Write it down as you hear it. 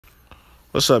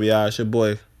What's up, y'all? It's your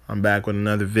boy. I'm back with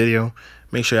another video.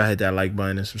 Make sure y'all hit that like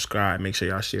button and subscribe. Make sure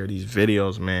y'all share these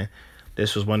videos, man.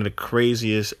 This was one of the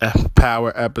craziest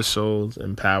Power episodes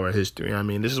in Power history. I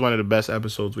mean, this is one of the best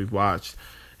episodes we've watched.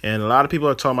 And a lot of people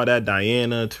are talking about that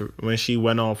Diana when she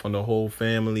went off on the whole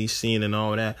family scene and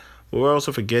all that. But we're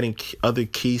also forgetting other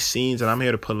key scenes, and I'm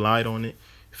here to put light on it.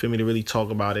 You feel me? To really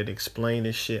talk about it, explain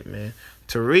this shit, man.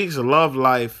 Tariq's love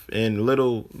life and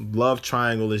little love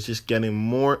triangle is just getting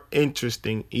more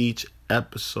interesting each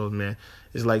episode, man.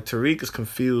 It's like Tariq is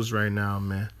confused right now,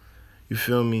 man. You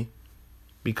feel me?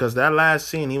 Because that last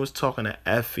scene, he was talking to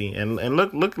Effie. And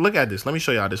look at this. Let me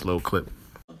show y'all this little clip.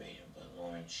 But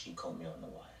Lauren, she caught me on the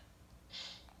wire.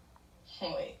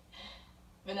 Wait,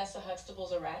 Vanessa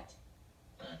Huxtable's a rat?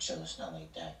 Chill, it's not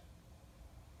like that.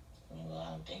 I mean, well, I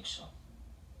don't think so.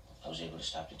 I was able to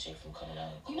stop the chick from coming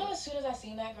out. You know, as soon as I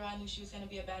seen that girl, I knew she was going to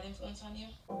be a bad influence on you.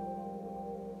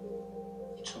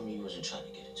 You told me you wasn't trying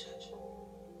to get attached.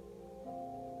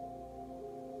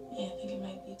 Yeah, I think it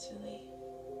might be too late.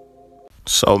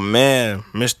 So, man,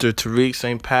 Mr. Tariq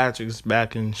St. Patrick's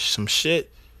back in some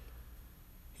shit.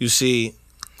 You see,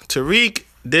 Tariq,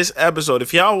 this episode,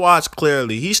 if y'all watch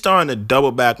clearly, he's starting to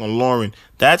double back on Lauren.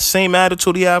 That same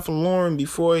attitude he had for Lauren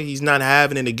before, he's not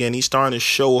having it again. He's starting to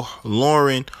show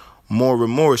Lauren more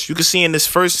remorse. You can see in this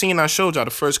first scene I showed y'all,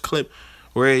 the first clip,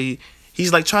 where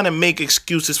he's like trying to make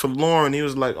excuses for Lauren. He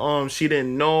was like, she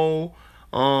didn't know,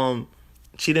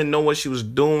 she didn't know what she was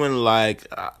doing. Like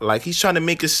he's trying to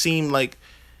make it seem like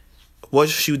what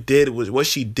she did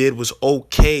was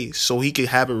okay, so he could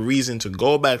have a reason to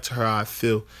go back to her. I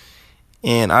feel,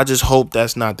 and I just hope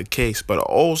that's not the case. But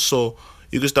also,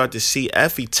 you can start to see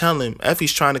Effie tell him.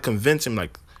 Effie's trying to convince him,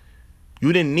 like,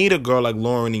 you didn't need a girl like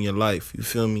Lauren in your life. You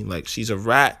feel me? Like, she's a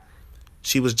rat.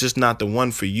 She was just not the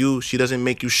one for you. She doesn't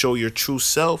make you show your true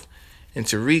self. And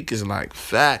Tariq is like,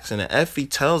 facts. And Effie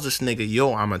tells this nigga,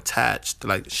 yo, I'm attached.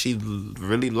 Like, she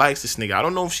really likes this nigga. I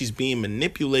don't know if she's being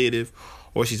manipulative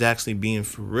or she's actually being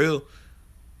for real.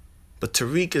 But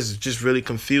Tariq is just really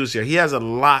confused here. He has a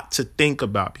lot to think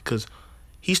about because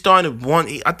he's starting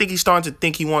to I think he's starting to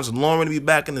think he wants Lauren to be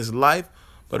back in his life.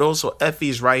 But also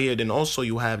Effie's right here. Then also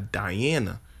you have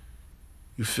Diana.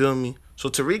 You feel me? So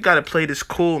Tariq got to play this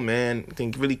cool, man. I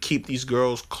think really keep these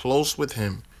girls close with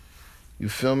him. You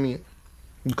feel me?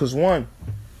 Because one,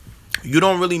 you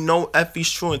don't really know Effie's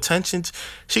true intentions.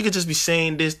 She could just be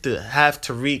saying this to have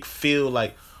Tariq feel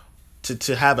like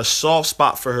to have a soft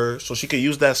spot for her so she could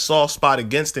use that soft spot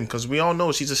against him. Because we all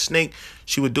know she's a snake.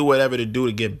 She would do whatever to do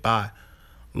to get by.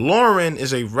 Lauren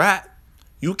is a rat.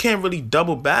 You can't really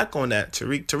double back on that,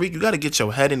 Tariq. Tariq, you got to get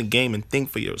your head in the game and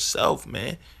think for yourself,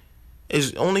 man.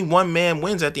 It's only one man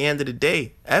wins at the end of the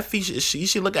day. Effie, you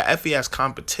should look at Effie as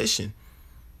competition.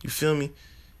 You feel me?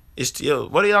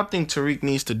 What do y'all think Tariq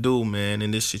needs to do, man, in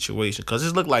this situation? Because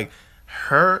it look like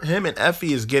him and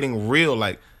Effie is getting real.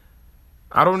 Like,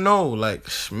 I don't know. Like,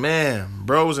 man,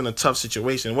 bro's in a tough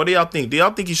situation. What do y'all think? Do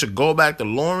y'all think he should go back to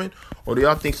Lauren? Or do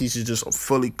y'all think he should just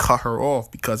fully cut her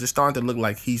off? Because it's starting to look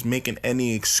like he's making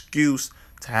any excuse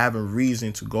to have a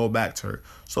reason to go back to her.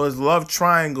 So his love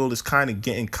triangle is kind of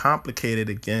getting complicated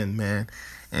again, man.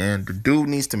 And the dude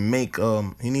needs to make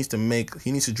he needs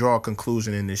to draw a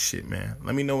conclusion in this shit, man.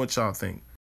 Let me know what y'all think.